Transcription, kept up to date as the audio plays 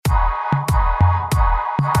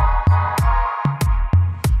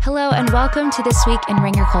and welcome to This Week in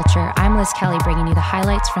Ringer Culture. I'm Liz Kelly, bringing you the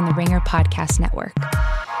highlights from the Ringer Podcast Network.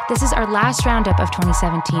 This is our last roundup of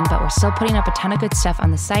 2017, but we're still putting up a ton of good stuff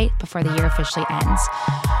on the site before the year officially ends.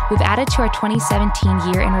 We've added to our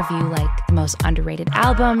 2017 year in review like the most underrated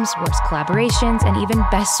albums, worst collaborations, and even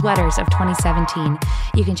best sweaters of 2017.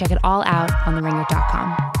 You can check it all out on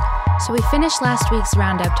theringer.com. So we finished last week's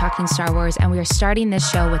roundup talking Star Wars, and we are starting this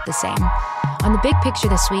show with the same. On the big picture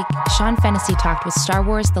this week, Sean Fennessy talked with Star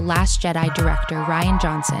Wars The Last Jedi director Rian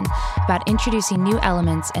Johnson about introducing new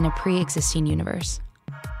elements in a pre-existing universe.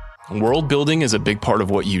 World building is a big part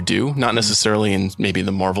of what you do, not necessarily in maybe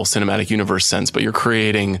the Marvel Cinematic Universe sense, but you're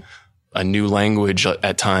creating a new language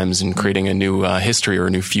at times and creating a new history or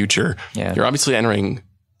a new future. Yeah. You're obviously entering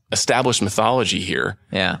established mythology here.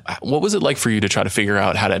 Yeah. What was it like for you to try to figure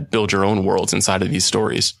out how to build your own worlds inside of these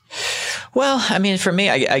stories? Well, I mean, for me,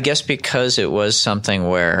 I guess because it was something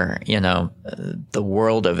where, the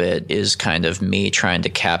world of it is kind of me trying to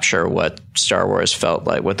capture what Star Wars felt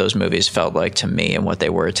like, what those movies felt like to me and what they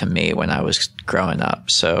were to me when I was growing up.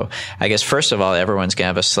 So I guess, first of all, everyone's going to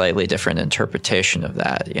have a slightly different interpretation of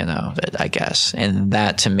that, I guess. And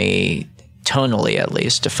that to me, tonally at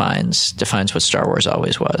least, defines what Star Wars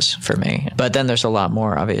always was for me. But then there's a lot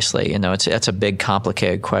more, obviously. It's a big,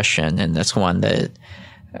 complicated question, and that's one that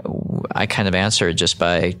I kind of answered just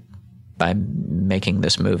by making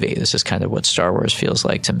this movie. This is kind of what Star Wars feels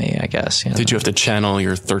like to me, I guess. Did you have to channel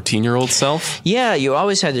your 13-year-old self? Yeah, you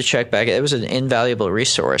always had to check back. It was an invaluable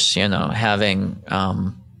resource, having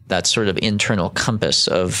that sort of internal compass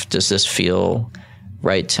of, does this feel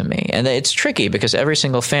right to me? And it's tricky because every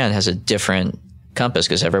single fan has a different compass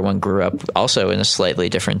because everyone grew up also in a slightly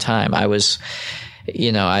different time. I was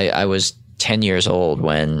 10 years old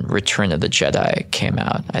when Return of the Jedi came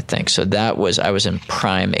out, I think. So I was in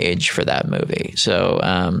prime age for that movie.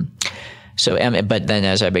 But then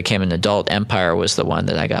as I became an adult, Empire was the one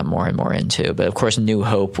that I got more and more into. But of course, New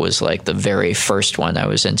Hope was like the very first one I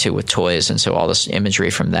was into with toys. And so all this imagery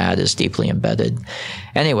from that is deeply embedded.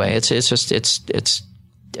 Anyway, it's a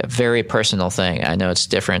very personal thing. I know it's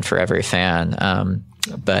different for every fan.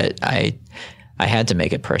 But I had to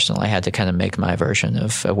make it personal. I had to kind of make my version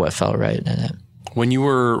of what felt right in it. When you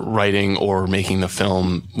were writing or making the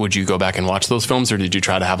film, would you go back and watch those films, or did you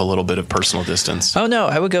try to have a little bit of personal distance? Oh, no,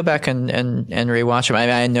 I would go back and rewatch them. I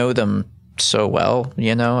mean, I know them so well,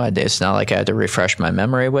 it's not like I had to refresh my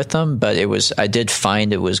memory with them, but I did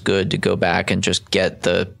find it was good to go back and just get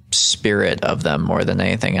the spirit of them more than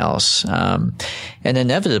anything else. And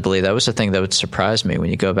inevitably, that was the thing that would surprise me when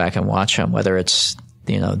you go back and watch them, whether it's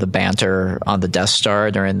the banter on the Death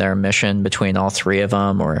Star during their mission between all three of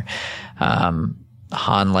them, or Han,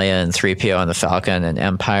 Leia, and 3PO on the Falcon and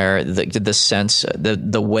Empire. The sense,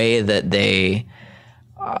 the way that they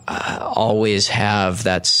always have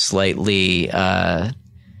that slightly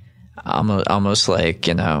almost like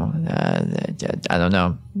I don't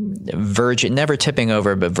know, never tipping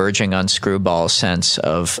over, but verging on screwball sense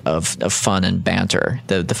of fun and banter.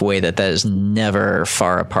 The way that is never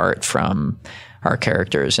far apart from our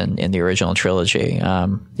characters in the original trilogy.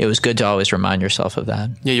 It was good to always remind yourself of that.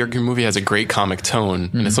 Yeah, your movie has a great comic tone,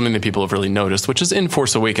 and it's something that people have really noticed, which is in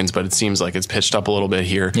Force Awakens, but it seems like it's pitched up a little bit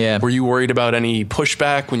here. Yeah. Were you worried about any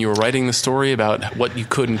pushback when you were writing the story about what you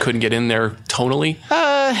could and couldn't get in there tonally?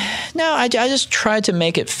 No, I just tried to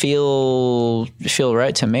make it feel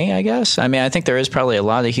right to me, I guess. I mean, I think there is probably a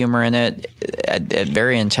lot of humor in it,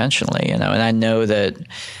 very intentionally, and I know that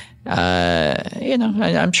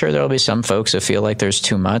I'm sure there'll be some folks that feel like there's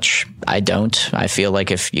too much. I don't. I feel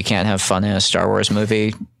like if you can't have fun in a Star Wars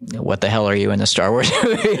movie, what the hell are you in a Star Wars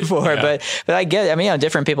movie for? Yeah. But I get it. I mean,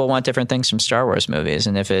 different people want different things from Star Wars movies.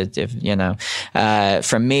 And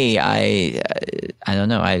for me, I don't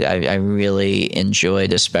know. I really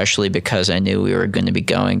enjoyed, especially because I knew we were going to be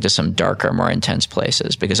going to some darker, more intense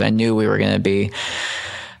places, because I knew we were going to be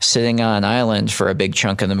sitting on an island for a big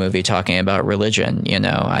chunk of the movie talking about religion.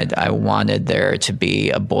 I wanted there to be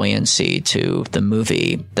a buoyancy to the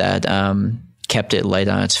movie that kept it light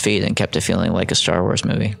on its feet and kept it feeling like a Star Wars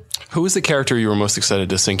movie. Who was the character you were most excited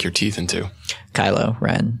to sink your teeth into? Kylo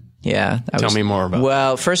Ren. Yeah. Tell me more about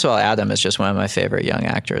Well, first of all, Adam is just one of my favorite young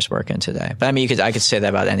actors working today. But I mean, I could say that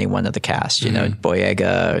about any one of the cast,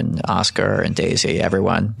 Boyega and Oscar and Daisy,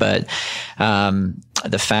 everyone. But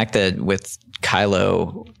the fact that with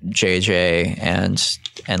Kylo, JJ,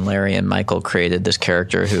 and Larry and Michael created this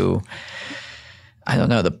character who, I don't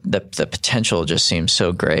know, the potential just seems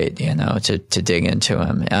so great, to dig into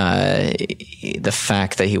him. The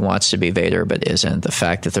fact that he wants to be Vader but isn't, the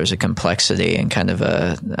fact that there's a complexity and kind of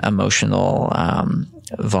a emotional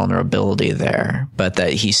vulnerability there, but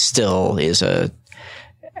that he still is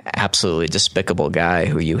absolutely despicable guy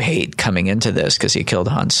who you hate coming into this because he killed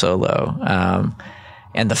Han Solo.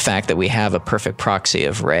 And the fact that we have a perfect proxy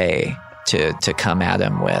of Rey to come at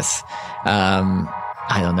him with,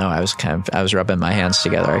 I don't know. I was rubbing my hands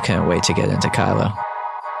together. I couldn't wait to get into Kylo.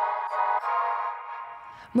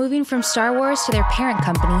 Moving from Star Wars to their parent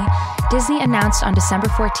company, Disney announced on December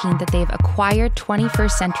 14th that they've acquired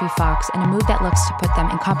 21st Century Fox in a move that looks to put them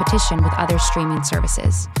in competition with other streaming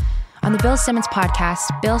services. On the Bill Simmons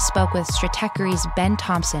podcast, Bill spoke with Stratechery's Ben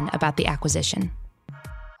Thompson about the acquisition.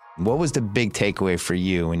 What was the big takeaway for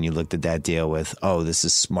you when you looked at that deal with, oh, this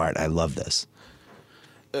is smart, I love this?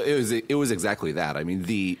 It was exactly that. I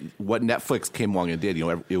mean, what Netflix came along and did,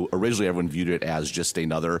 originally everyone viewed it as just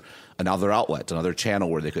another outlet, another channel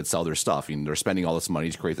where they could sell their stuff. They're spending all this money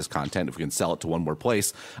to create this content. If we can sell it to one more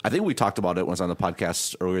place, I think we talked about it when I was on the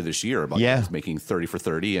podcast earlier this year about making 30 for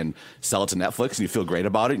 30 and sell it to Netflix, and you feel great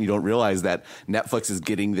about it, and you don't realize that Netflix is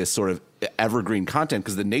getting this sort of evergreen content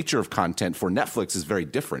because the nature of content for Netflix is very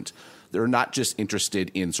different. They're not just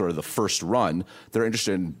interested in sort of the first run. They're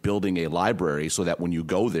interested in building a library so that when you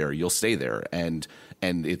go there, you'll stay there. And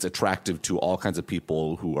it's attractive to all kinds of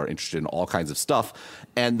people who are interested in all kinds of stuff.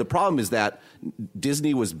 And the problem is that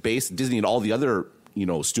Disney and all the other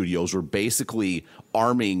studios were basically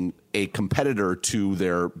arming a competitor to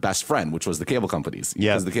their best friend, which was the cable companies.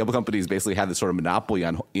 Yeah. Because the cable companies basically had this sort of monopoly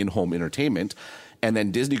on in-home entertainment. And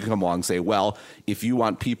then Disney could come along and say, well, if you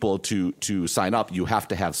want people to sign up, you have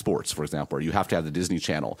to have sports, for example, or you have to have the Disney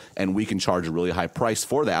Channel, and we can charge a really high price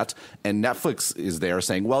for that. And Netflix is there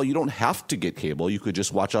saying, well, you don't have to get cable. You could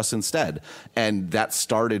just watch us instead. And that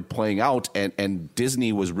started playing out, and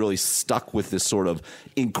Disney was really stuck with this sort of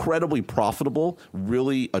incredibly profitable,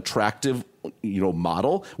 really attractive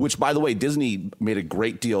model, which, by the way, Disney made a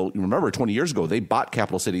great deal. Remember, 20 years ago, they bought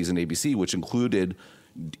Capital Cities and ABC, which included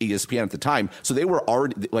ESPN at the time. So they were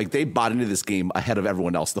already they bought into this game ahead of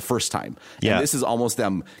everyone else the first time. Yeah. And this is almost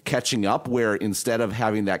them catching up, where instead of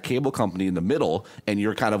having that cable company in the middle and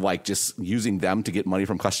you're kind of like just using them to get money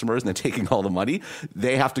from customers and then taking all the money,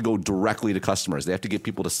 they have to go directly to customers. They have to get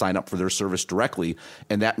people to sign up for their service directly.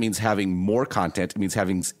 And that means having more content. It means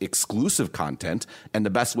having exclusive content. And the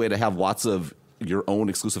best way to have lots of your own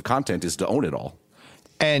exclusive content is to own it all.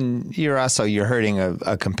 And you're hurting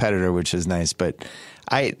a competitor, which is nice. But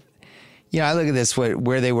I look at this,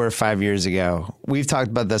 where they were 5 years ago. We've talked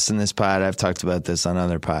about this in this pod. I've talked about this on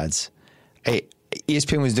other pods.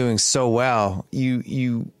 ESPN was doing so well.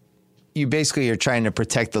 You basically are trying to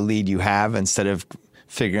protect the lead you have instead of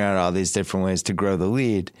figuring out all these different ways to grow the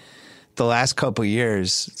lead. The last couple of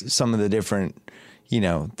years, some of the different, the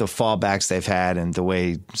fallbacks they've had and the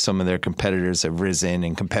way some of their competitors have risen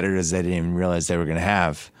and competitors they didn't even realize they were going to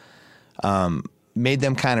have, made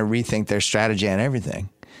them kind of rethink their strategy on everything.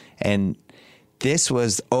 And this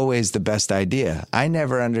was always the best idea. I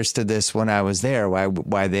never understood this when I was there,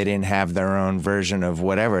 why they didn't have their own version of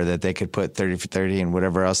whatever that they could put 30 for 30 and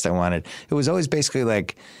whatever else they wanted. It was always basically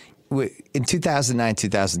like in 2009,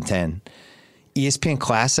 2010, ESPN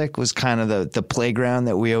Classic was kind of the playground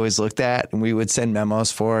that we always looked at, and we would send memos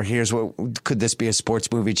for, could this be a sports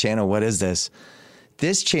movie channel? What is this?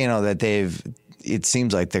 This channel that it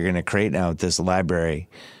seems like they're going to create now with this library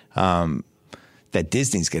that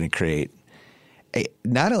Disney's going to create.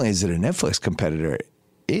 Not only is it a Netflix competitor,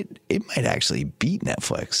 it might actually beat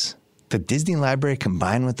Netflix. The Disney library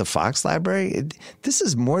combined with the Fox library, this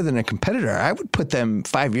is more than a competitor. I would put them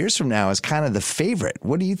 5 years from now as kind of the favorite.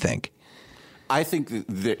 What do you think? I think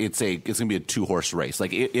that it's going to be a two-horse race.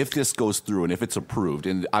 Like, if this goes through and if it's approved,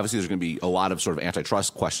 and obviously there's going to be a lot of sort of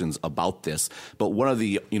antitrust questions about this, but one of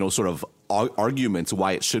the sort of arguments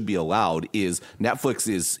why it should be allowed is Netflix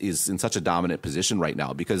is in such a dominant position right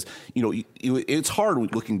now because it's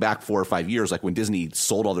hard looking back 4 or 5 years, like when Disney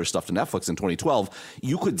sold all their stuff to Netflix in 2012.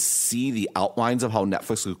 You could see the outlines of how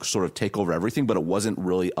Netflix would sort of take over everything, but it wasn't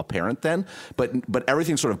really apparent then. But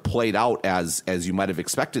everything sort of played out as you might have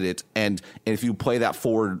expected it, and if you play that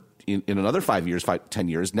forward in another 5 years, 10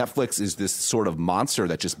 years, Netflix is this sort of monster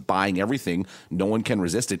that's just buying everything. No one can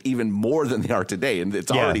resist it, even more than they are today. And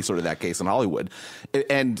it's already sort of that case in Hollywood. But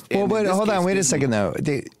hold on, wait a second, though.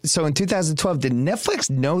 So in 2012, did Netflix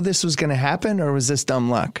know this was going to happen, or was this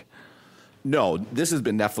dumb luck? No, this has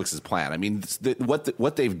been Netflix's plan. I mean,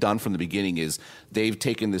 what they've done from the beginning is they've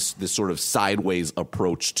taken this sort of sideways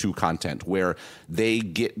approach to content where they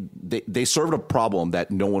served a problem that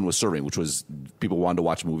no one was serving, which was people wanted to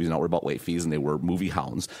watch movies and not worry about late fees, and they were movie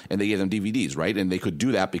hounds, and they gave them DVDs, right? And they could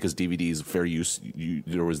do that because DVDs, fair use,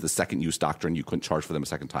 there was the second use doctrine. You couldn't charge for them a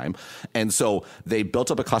second time. And so they built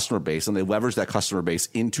up a customer base, and they leveraged that customer base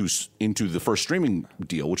into the first streaming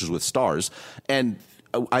deal, which is with Starz. And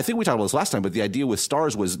I think we talked about this last time, but the idea with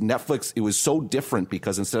Starz was Netflix, it was so different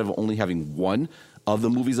because instead of only having one of the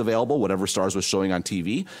movies available, whatever Starz was showing on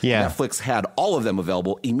TV, Netflix had all of them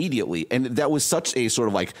available immediately. And that was such a sort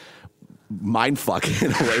of like mind fuck in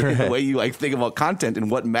a way, the way you like think about content and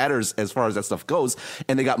what matters as far as that stuff goes.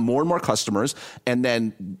 And they got more and more customers, and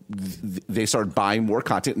then they started buying more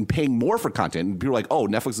content and paying more for content. And people were like, oh,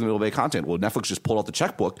 Netflix is in the middle of a content. Well, Netflix just pulled out the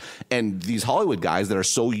checkbook, and these Hollywood guys that are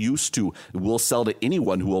so used to we'll sell to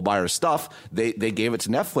anyone who will buy our stuff, they gave it to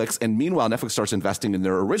Netflix. And meanwhile, Netflix starts investing in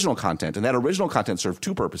their original content, and that original content served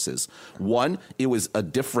two purposes. One, it was a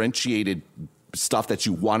differentiated stuff that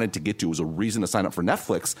you wanted to get to. It was a reason to sign up for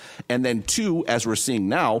Netflix. And then two, as we're seeing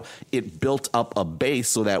now, it built up a base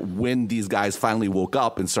so that when these guys finally woke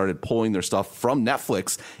up and started pulling their stuff from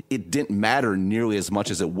Netflix, it didn't matter nearly as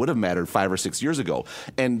much as it would have mattered 5 or 6 years ago.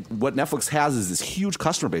 And what Netflix has is this huge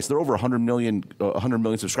customer base. They're over 100 million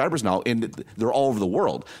subscribers now, and they're all over the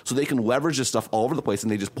world. So they can leverage this stuff all over the place,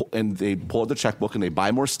 and they pull out their checkbook and they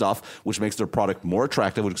buy more stuff, which makes their product more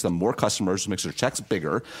attractive, which gives them more customers, which makes their checks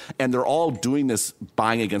bigger. And they're all doing this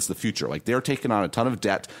buying against the future. Like they're taking on a ton of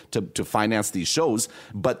debt to finance these shows,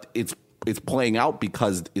 but it's playing out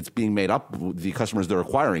because it's being made up with the customers they're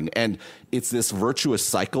acquiring. And it's this virtuous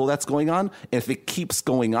cycle that's going on. And if it keeps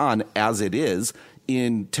going on as it is,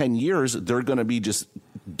 in 10 years, they're going to be just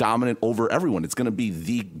dominant over everyone. It's going to be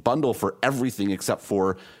the bundle for everything except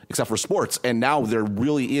for sports. And now there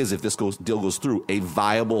really is, if this deal goes through, a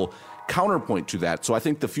viable counterpoint to that. So I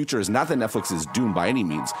think the future is not that Netflix is doomed by any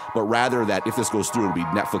means, but rather that if this goes through, it'll be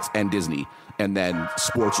Netflix and Disney, and then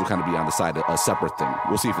sports will kind of be on the side, a separate thing.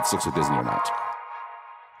 We'll see if it sticks with Disney or not.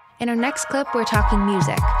 In our next clip, we're talking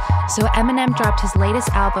music. So Eminem dropped his latest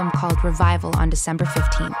album called Revival on December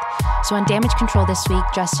 15th. So on Damage Control this week,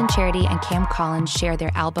 Justin Charity and Cam Collins share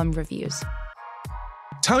their album reviews.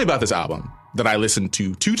 Tell me about this album that I listened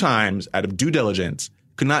to 2 times out of due diligence.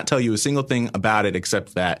 Could not tell you a single thing about it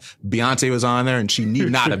except that Beyonce was on there and she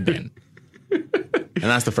need not have been. And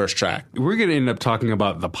that's the first track. We're going to end up talking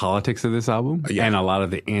about the politics of this album and a lot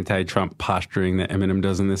of the anti-Trump posturing that Eminem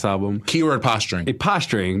does in this album. Keyword posturing.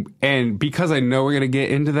 Posturing. And because I know we're going to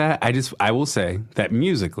get into that, I will say that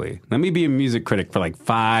musically, let me be a music critic for like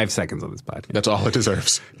 5 seconds on this podcast. That's all it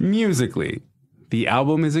deserves. Musically, the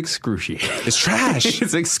album is excruciating. It's trash.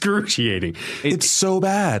 It's excruciating. It's so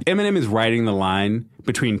bad. Eminem is riding the line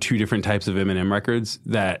between 2 different types of Eminem records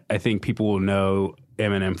that I think people will know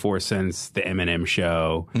Eminem for since the Eminem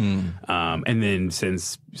Show. And then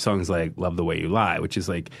since songs like Love the Way You Lie, which is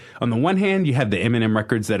like, on the one hand, you have the Eminem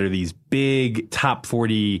records that are these big top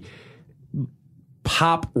 40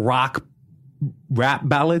 pop rock rap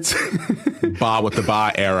ballads. Ba with the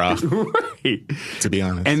Ba era. Right. To be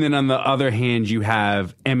honest. And then on the other hand, you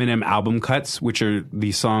have Eminem album cuts, which are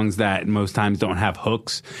these songs that most times don't have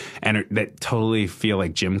hooks and that totally feel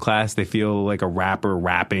like gym class. They feel like a rapper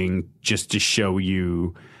rapping just to show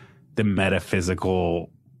you the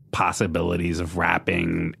metaphysical possibilities of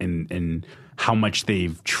rapping and how much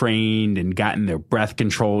they've trained and gotten their breath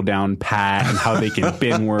control down pat and how they can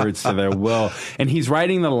bend words to their will. And he's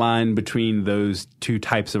riding the line between those 2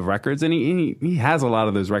 types of records. And he has a lot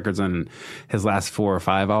of those records on his last 4 or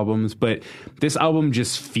 5 albums. But this album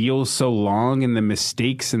just feels so long, and the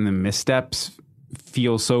mistakes and the missteps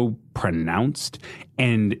feel so pronounced.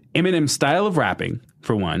 And Eminem's style of rapping,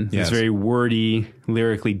 for one, his very wordy,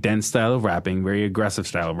 lyrically dense style of rapping, very aggressive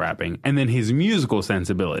style of rapping, and then his musical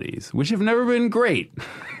sensibilities, which have never been great,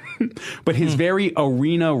 but his very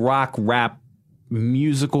arena rock rap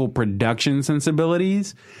musical production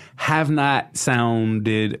sensibilities have not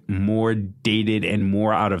sounded more dated and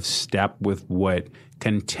more out of step with what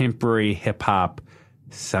contemporary hip hop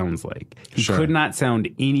sounds like. He could not sound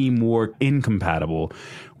any more incompatible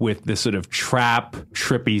with the sort of trap,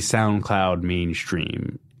 trippy SoundCloud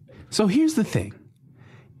mainstream. So here's the thing.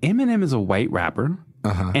 Eminem is a white rapper,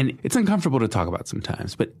 and it's uncomfortable to talk about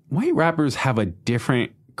sometimes, but white rappers have a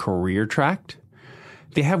different career track.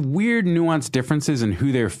 They have weird nuanced differences in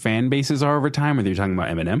who their fan bases are over time, whether you're talking about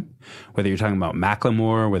Eminem, whether you're talking about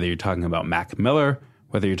Macklemore, whether you're talking about Mac Miller,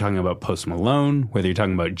 whether you're talking about Post Malone, whether you're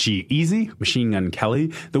talking about G-Eazy, Machine Gun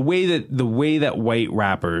Kelly, the way that white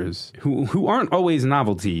rappers, who aren't always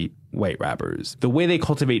novelty white rappers, the way they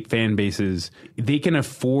cultivate fan bases, they can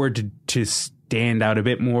afford to stand out a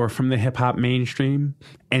bit more from the hip hop mainstream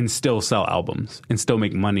and still sell albums and still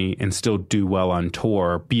make money and still do well on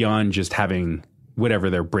tour beyond just having whatever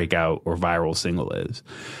their breakout or viral single is.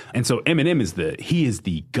 And so Eminem is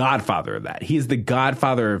the godfather of that. He is the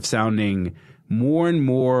godfather of sounding more and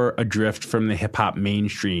more adrift from the hip hop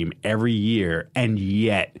mainstream every year, and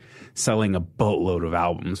yet selling a boatload of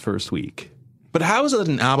albums first week. But how is it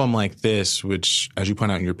an album like this, which, as you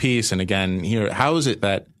point out in your piece, and again here, how is it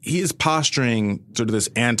that he is posturing sort of this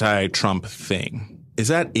anti-Trump thing? Is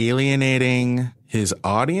that alienating his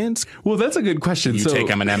audience? Well, that's a good question. You take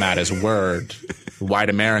Eminem at his word. White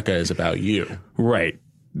America is about you. Right.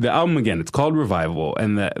 The album, again, it's called Revival,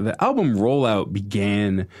 and the album rollout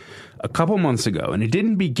began a couple months ago, and it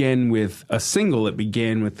didn't begin with a single. It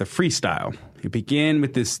began with the freestyle. It began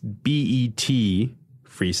with this BET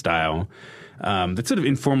freestyle that's sort of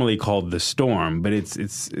informally called The Storm, but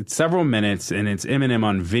it's several minutes, and it's Eminem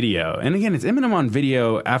on video. And again, it's Eminem on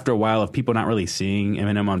video after a while of people not really seeing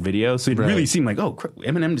Eminem on video, so it really seemed like, oh,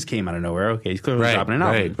 Eminem just came out of nowhere. Okay, he's clearly dropping an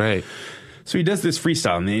album. Right. So he does this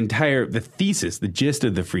freestyle, and the thesis, the gist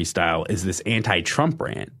of the freestyle is this anti-Trump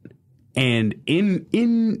rant. And in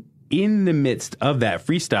the midst of that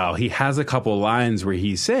freestyle, he has a couple lines where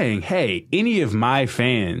he's saying, hey, any of my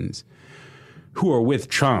fans who are with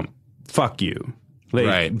Trump, fuck you.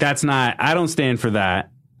 Like, that's not, I don't stand for that.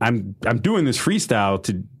 I'm doing this freestyle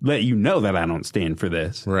to let you know that I don't stand for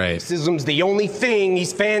this. Right. Racism's the only thing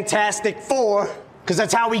he's fantastic for, because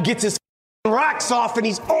that's how he gets his rocks off and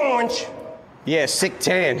he's orange. Yeah, sick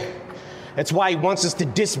tan. That's why he wants us to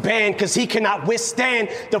disband, because he cannot withstand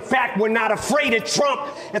the fact we're not afraid of Trump.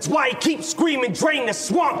 That's why he keeps screaming, drain the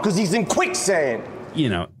swamp, because he's in quicksand. You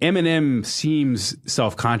know, Eminem seems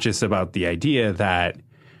self-conscious about the idea that,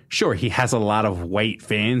 sure, he has a lot of white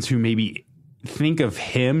fans who maybe think of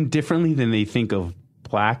him differently than they think of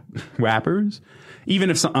black rappers,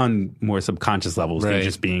 even if on more subconscious levels, they're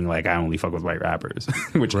just being like, I only fuck with white rappers.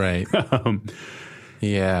 Which,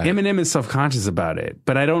 yeah. Eminem is self-conscious about it,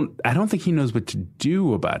 but I don't think he knows what to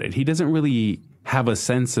do about it. He doesn't really have a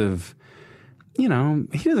sense of, he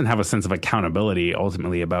doesn't have a sense of accountability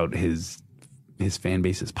ultimately about his fan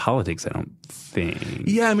base's politics, I don't think.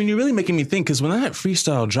 Yeah, I mean, you're really making me think, because when that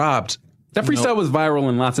freestyle dropped... That freestyle was viral,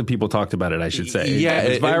 and lots of people talked about it, I should say. Yeah,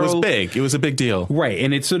 it was big. It was a big deal. Right,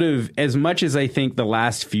 and it's sort of, as much as I think the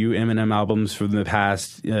last few Eminem albums from the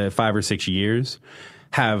past 5 or 6 years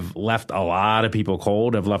have left a lot of people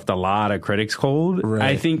cold, have left a lot of critics cold,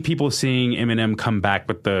 I think people seeing Eminem come back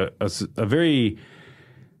with a very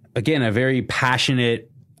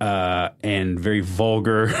passionate and very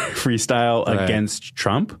vulgar freestyle against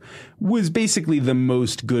Trump was basically the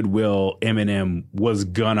most goodwill Eminem was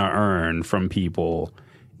gonna earn from people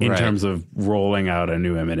in terms of rolling out a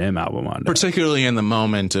new Eminem album on it. Particularly in the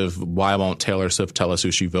moment of, why won't Taylor Swift tell us who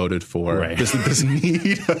she voted for? Right. This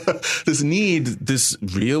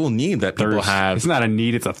real need that people have. It's not a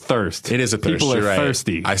need, it's a thirst. It is a thirst. People are right.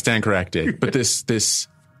 thirsty. I stand corrected. But this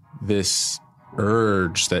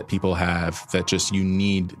urge that people have, that just you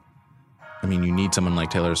need someone like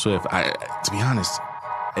Taylor Swift. To be honest,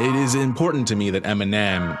 it is important to me that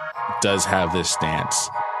Eminem does have this stance.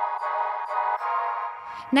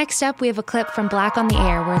 Next up, we have a clip from Black on the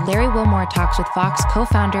Air, where Larry Wilmore talks with Vox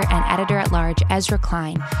co-founder and editor-at-large Ezra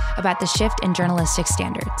Klein about the shift in journalistic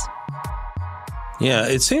standards. Yeah,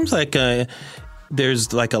 it seems like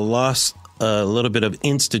there's like a loss, a little bit of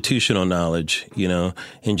institutional knowledge,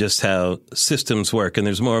 in just how systems work. And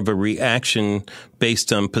there's more of a reaction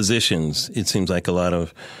based on positions. It seems like a lot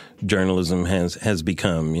of journalism has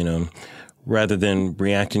become, rather than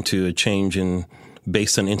reacting to a change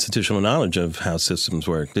based on institutional knowledge of how systems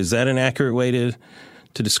work. Is that an accurate way to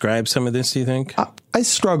describe some of this, do you think? I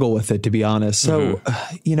struggle with it, to be honest. So,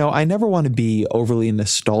 I never want to be overly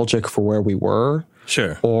nostalgic for where we were.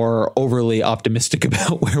 Sure. Or overly optimistic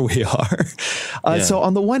about where we are. So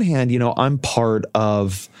on the one hand, I'm part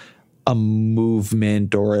of a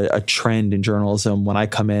movement or a trend in journalism when I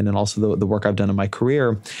come in, and also the work I've done in my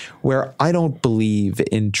career, where I don't believe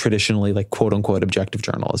in traditionally like quote unquote objective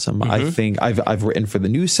journalism. I think I've written for the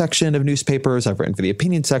news section of newspapers. I've written for the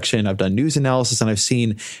opinion section. I've done news analysis, and I've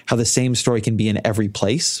seen how the same story can be in every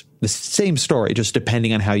place. The same story, just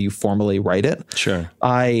depending on how you formally write it. Sure.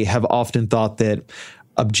 I have often thought that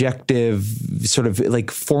objective, sort of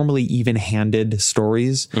like formally even-handed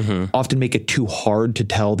stories often make it too hard to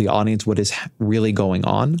tell the audience what is really going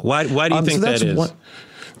on. Why do you think that is?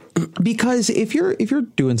 Because if you're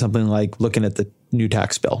doing something like looking at the new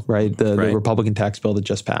tax bill, right? The Republican tax bill that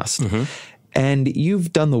just passed. And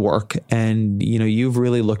you've done the work, and you've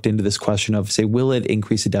really looked into this question of, say, will it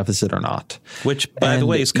increase the deficit or not? Which, by the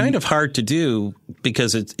way, is kind of hard to do,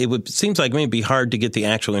 because seems like maybe hard to get the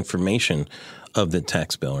actual information of the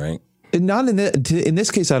tax bill, right? Not in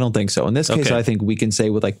this case, I don't think so. In this case, I think we can say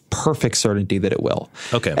with like perfect certainty that it will.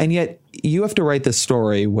 Okay. And yet you have to write this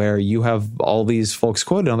story where you have all these folks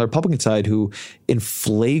quoted on the Republican side who, in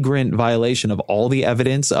flagrant violation of all the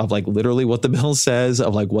evidence of like literally what the bill says,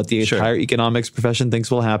 of like what the entire economics profession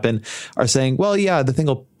thinks will happen, are saying, well, yeah, the thing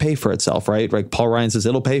will pay for itself, right? Like Paul Ryan says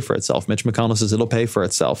it'll pay for itself. Mitch McConnell says it'll pay for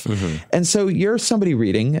itself. And so you're somebody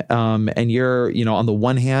reading, and you're, you know, on the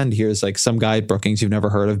one hand, here's like some guy at Brookings you've never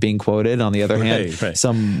heard of being quoted. On the other hand,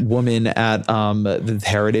 some woman at the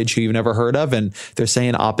Heritage who you've never heard of, and they're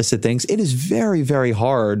saying opposite things. It is very, very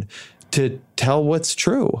hard to tell what's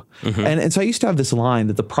true. And so I used to have this line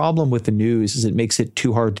that the problem with the news is it makes it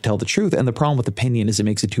too hard to tell the truth. And the problem with opinion is it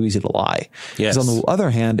makes it too easy to lie. Because on the other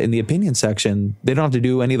hand, in the opinion section, they don't have to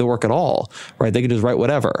do any of the work at all, right? They can just write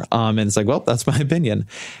whatever. And it's like, well, that's my opinion.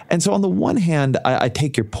 And so on the one hand, I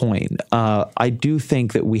take your point. I do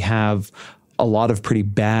think that we have a lot of pretty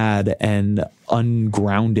bad and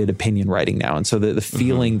ungrounded opinion writing now. And so the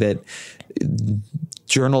feeling that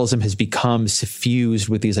journalism has become suffused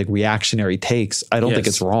with these like reactionary takes, I don't think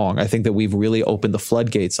it's wrong. I think that we've really opened the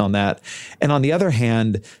floodgates on that. And on the other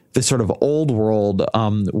hand, the sort of old world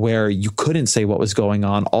where you couldn't say what was going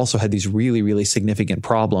on also had these really, really significant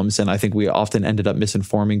problems. And I think we often ended up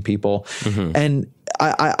misinforming people. And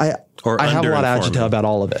I have a lot of agita about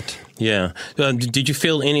all of it. Yeah. Did you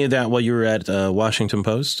feel any of that while you were at Washington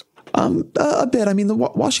Post? A bit. I mean, the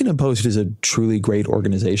Washington Post is a truly great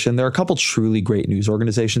organization. There are a couple truly great news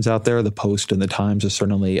organizations out there. The Post and the Times are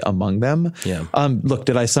certainly among them. Yeah. Look,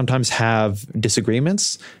 did I sometimes have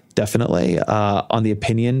disagreements? Definitely. On the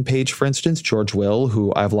opinion page, for instance, George Will,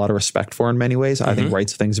 who I have a lot of respect for in many ways, I think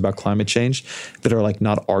writes things about climate change that are like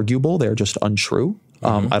not arguable. They're just untrue.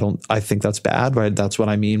 I think that's bad, right? That's what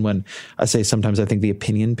I mean when I say sometimes I think the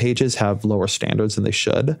opinion pages have lower standards than they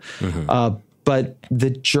should. But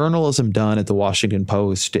the journalism done at the Washington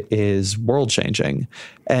Post is world changing.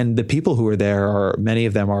 And the people who are there many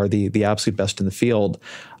of them are the absolute best in the field.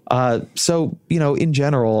 So, you know, in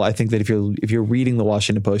general, I think that if you're reading the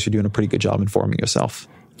Washington Post, you're doing a pretty good job informing yourself.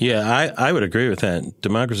 Yeah, I would agree with that.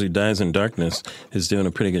 Democracy Dies in Darkness is doing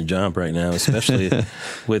a pretty good job right now, especially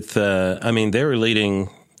with, I mean, they were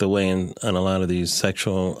leading the way on a lot of these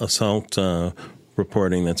sexual assault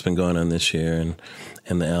reporting that's been going on this year,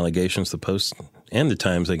 and the allegations, the Post and the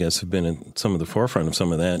Times, I guess, have been at some of the forefront of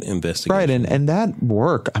some of that investigation. Right, and that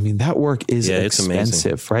work, I mean, that work is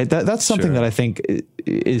expensive, right? That's something that I think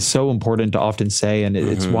is so important to often say, and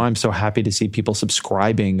it's why I'm so happy to see people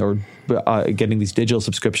subscribing or getting these digital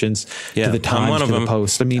subscriptions to the Times, to the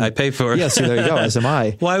Post. I mean, I pay for it. Yeah, so there you go, as am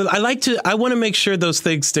I. Well, I want to make sure those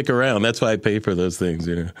things stick around. That's why I pay for those things,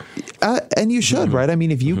 you know. And you should, right? I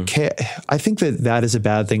mean, if you care, I think that is a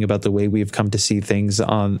bad thing about the way we've come to see things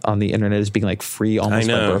on the internet as being like free almost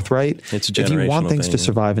by birthright. It's a generational If you want things to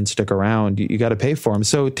survive and stick around, you got to pay for them.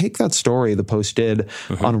 So take that story the Post did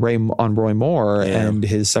on Roy Moore and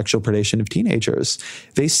his sexual predation of teenagers.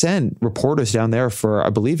 They sent reporters down there for, I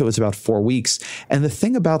believe it was about 4 weeks. And the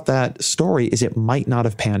thing about that story is it might not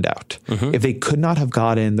have panned out. If they could not have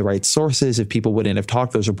gotten the right sources, if people wouldn't have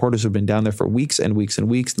talked, those reporters would have been down there for weeks and weeks and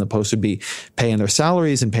weeks, and the Post would be paying their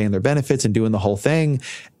salaries and paying their benefits and doing the whole thing.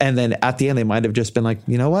 And then at the end, they might have just been like,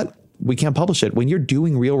 you know what? We can't publish it. When you're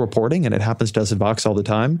doing real reporting, and it happens to us at Vox all the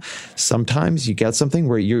time, sometimes you get something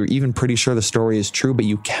where you're even pretty sure the story is true, but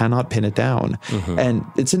you cannot pin it down. And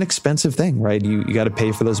it's an expensive thing, right? You got to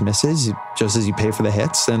pay for those misses just as you pay for the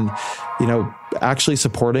hits. And, you know, actually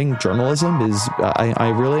supporting journalism is, I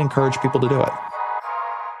really encourage people to do it.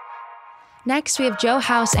 Next, we have Joe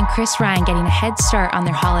House and Chris Ryan getting a head start on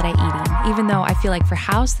their holiday eating, even though I feel like for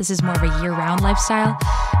House, this is more of a year-round lifestyle,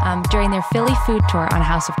 during their Philly food tour on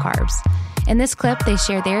House of Carbs. In this clip, they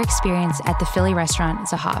share their experience at the Philly restaurant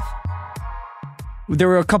Zahav. There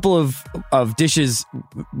were a couple of dishes.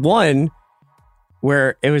 One,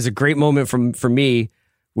 where it was a great moment for me,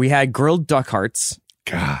 we had grilled duck hearts.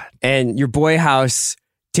 God. And your boy House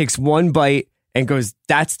takes one bite and goes,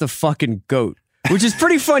 "That's the fucking goat." Which is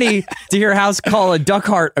pretty funny to hear House call a duck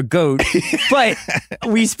heart a goat, but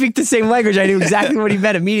we speak the same language. I knew exactly what he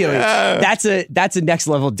meant immediately. That's a next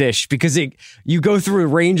level dish because you go through a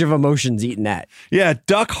range of emotions eating that. Yeah,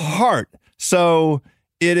 duck heart. So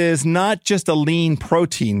it is not just a lean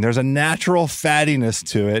protein. There's a natural fattiness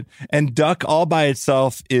to it, and duck all by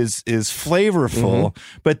itself is flavorful.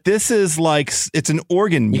 But this is like, it's an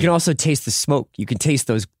organ meat. You can also taste the smoke. You can taste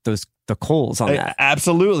the coals on that.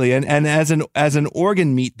 Absolutely. And as an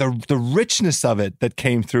organ meat, the richness of it that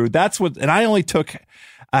came through, that's what, and I only took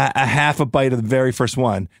a half a bite of the very first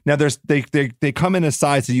one. Now they come in a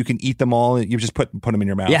size that you can eat them all. You just put them in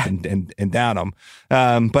your mouth and down them.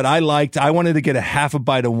 But I wanted to get a half a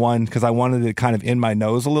bite of one because I wanted it kind of in my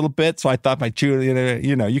nose a little bit. So I thought my chew,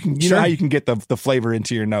 you know how you can get the flavor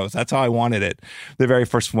into your nose. That's how I wanted it. The very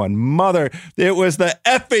first one, it was the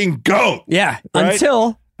effing goat. Yeah, right?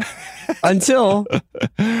 until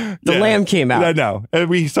the lamb came out. I know. And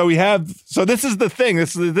so this is the thing.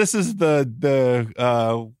 This is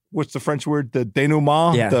the what's the French word? The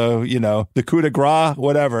denouement, the coup de grace,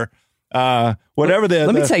 whatever. Let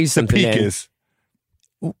me tell you something, peak is.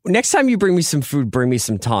 Next time you bring me some food, bring me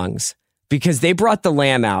some tongs. Because they brought the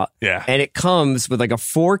lamb out, and it comes with like a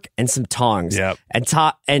fork and some tongs. Yep. And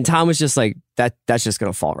Tom was just like, that's just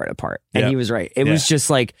gonna fall right apart. And he was right. It was just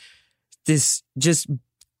like this just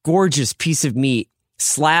gorgeous piece of meat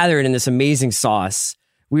slathered in this amazing sauce.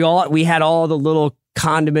 We had all the little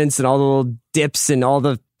condiments and all the little dips, and all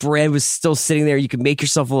the bread was still sitting there. You could make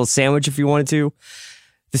yourself a little sandwich if you wanted to.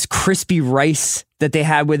 This crispy rice that they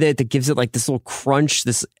had with it that gives it like this little crunch.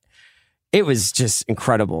 It was just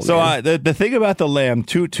incredible. So the thing about the lamb,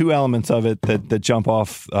 two elements of it that jump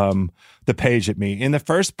off the page at me. In the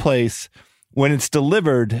first place, when it's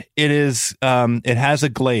delivered, it has a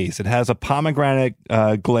glaze. It has a pomegranate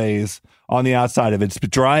glaze on the outside of it. It's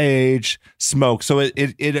dry aged, smoked. So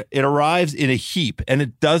it arrives in a heap, and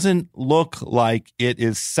it doesn't look like it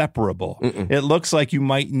is separable. Mm-mm. It looks like you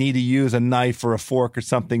might need to use a knife or a fork or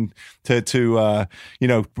something to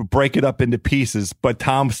break it up into pieces. But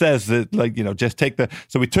Tom says that just take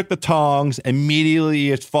so we took the tongs,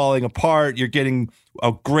 immediately it's falling apart. You're getting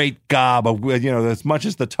a great gob of, as much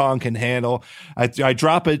as the tongue can handle. I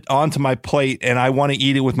drop it onto my plate, and I want to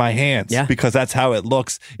eat it with my hands because that's how it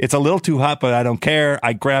looks. It's a little too hot, but I don't care.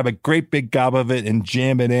 I grab a great big gob of it and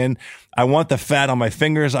jam it in. I want the fat on my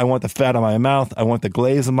fingers. I want the fat on my mouth. I want the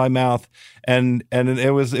glaze in my mouth. And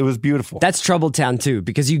it was beautiful. That's Troubletown too,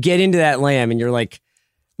 because you get into that lamb and you're like,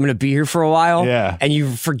 I'm going to be here for a while. Yeah. And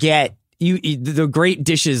you forget. The great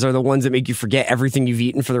dishes are the ones that make you forget everything you've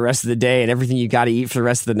eaten for the rest of the day and everything you got to eat for the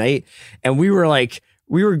rest of the night. And we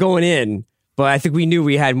were going in, but I think we knew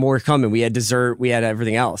we had more coming. We had dessert. We had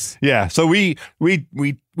everything else. Yeah. So we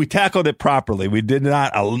tackled it properly. We did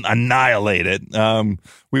not annihilate it.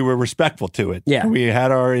 We were respectful to it. Yeah. We had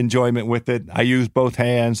our enjoyment with it. I used both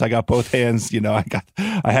hands. I got both hands.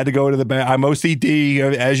 I had to go to the bathroom. I'm OCD,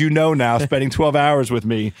 as you know now, spending 12 hours with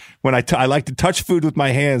me. When I like to touch food with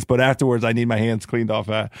my hands, but afterwards I need my hands cleaned off.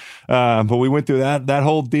 But we went through that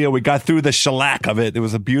whole deal. We got through the shellac of it. It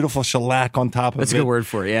was a beautiful shellac on top of it. That's a good word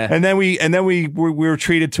for it. Yeah. And then we were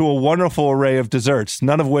treated to a wonderful array of desserts.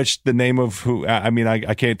 None of which the name of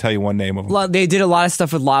I can't tell you one name of them. They did a lot of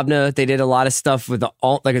stuff with labna. They did a lot of stuff with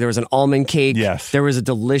there was an almond cake. Yes. There was a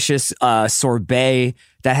delicious sorbet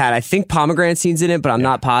that had, I think, pomegranate seeds in it, but I'm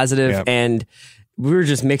not positive. Yep. And we were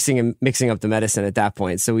just mixing up the medicine at that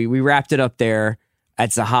point. So we wrapped it up there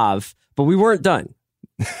at Zahav, but we weren't done.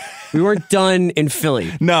 We weren't done in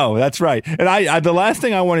Philly. No, that's right. And I the last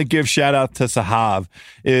thing I want to give shout out to Zahav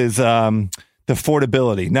is the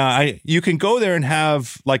affordability. Now, you can go there and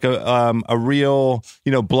have like a real,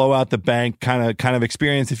 blow out the bank kind of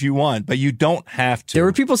experience if you want, but you don't have to. There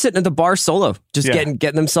were people sitting at the bar solo, just getting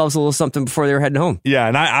themselves a little something before they were heading home. Yeah,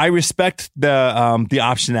 and I respect the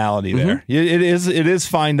optionality there. Mm-hmm. It is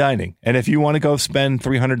fine dining, and if you want to go spend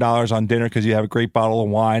 $300 on dinner because you have a great bottle of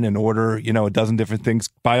wine and order a dozen different things,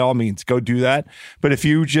 by all means, go do that. But if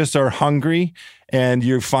you just are hungry and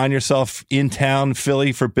you find yourself in town,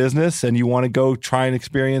 Philly, for business, and you want to go try and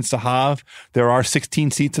experience Zahav, there are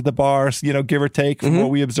 16 seats at the bars, give or take, from what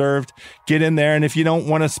we observed. Get in there, and if you don't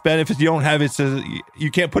want to spend, if you don't have it,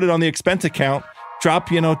 you can't put it on the expense account, drop,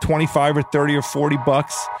 25 or 30 or 40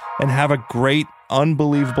 bucks and have a great,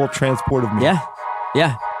 unbelievable transportive meal.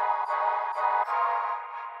 Yeah.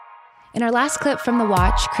 In our last clip from The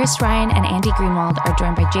Watch, Chris Ryan and Andy Greenwald are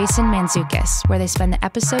joined by Jason Mantzoukas, where they spend the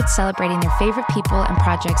episode celebrating their favorite people and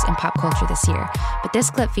projects in pop culture this year. But this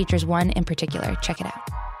clip features one in particular. Check it out.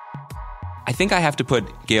 I think I have to put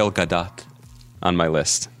Gail Gadot on my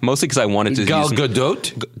list, mostly because I wanted to Gal use...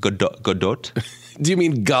 Gadot? Gadot? Do you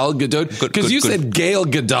mean Gal Gadot? Because you said Gail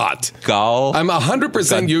Gadot. Gal... I'm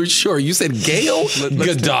 100% sure. You said Gail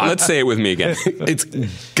Gadot. Let's say it with me again. It's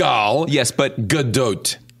Gal. Yes, but...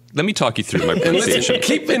 Gadot. Let me talk you through my pronunciation.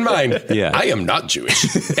 Keep in mind, I am not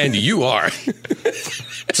Jewish, and you are.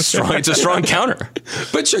 It's a strong counter.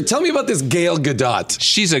 But sure, tell me about this Gail Gadot.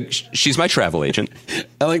 She's my travel agent.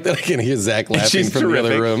 I like that I can hear Zach laughing from the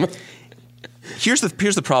other room. Here's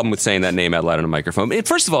the problem with saying that name out loud on a microphone.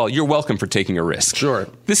 First of all, you're welcome for taking a risk. Sure.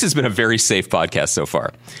 This has been a very safe podcast so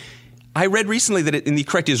far. I read recently that in the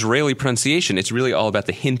correct Israeli pronunciation, it's really all about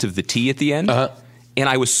the hint of the T at the end. And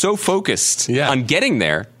I was so focused on getting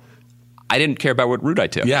there, I didn't care about what route I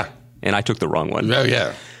took. Yeah. And I took the wrong one. Oh,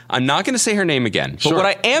 yeah. I'm not going to say her name again. But what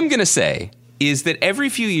I am going to say is that every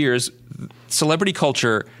few years, celebrity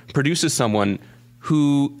culture produces someone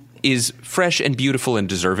who is fresh and beautiful and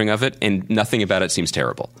deserving of it, and nothing about it seems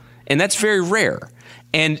terrible. And that's very rare.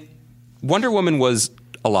 And Wonder Woman was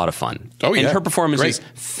a lot of fun. Oh, yeah. And her performance Great. is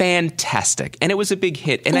fantastic. And it was a big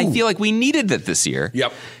hit. And I feel like we needed that this year.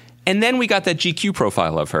 Yep. And then we got that GQ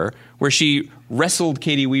profile of her where she wrestled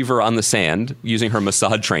Katie Weaver on the sand using her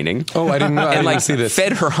Mossad training. Oh, I didn't know. I and didn't see this.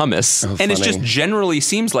 fed her hummus. And it just generally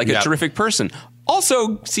seems like a terrific person.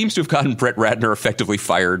 Also seems to have gotten Brett Ratner effectively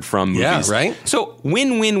fired from movies. Yeah, right? So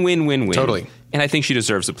win. Totally. And I think she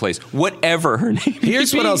deserves a place, whatever her name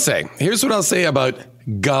Here's may what be. I'll say. Here's what I'll say about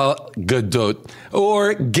Gal Gadot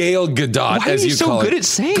or Gail Gadot, Why as are you you so call good it. at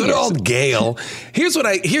saying Good it? old Gail. Here's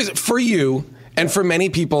for you and for many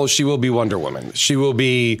people, she will be Wonder Woman. She will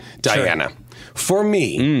be Diana. For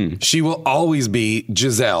me, she will always be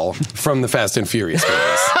Giselle from the Fast and Furious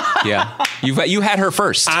movies. Yeah. You had her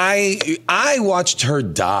first. I watched her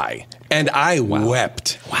die, and I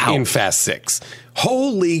wept in Fast 6.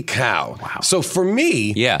 Holy cow. Wow. So for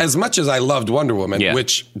me, as much as I loved Wonder Woman,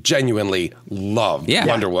 which genuinely loved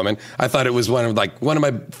Wonder Woman, I thought it was one of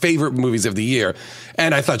my favorite movies of the year.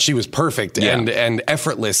 And I thought she was perfect and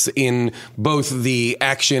effortless in both the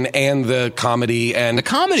action and the comedy. And the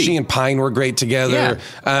comedy. She and Pine were great together.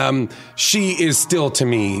 Yeah. She is still, to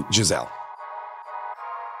me, Giselle.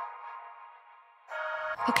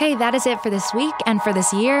 Okay, that is it for this week and for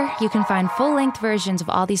this year. You can find full-length versions of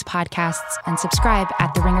all these podcasts and subscribe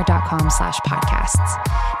at theringer.com/podcasts.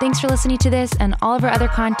 Thanks for listening to this and all of our other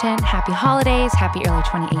content. Happy holidays, happy early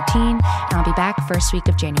 2018, and I'll be back first week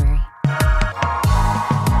of January.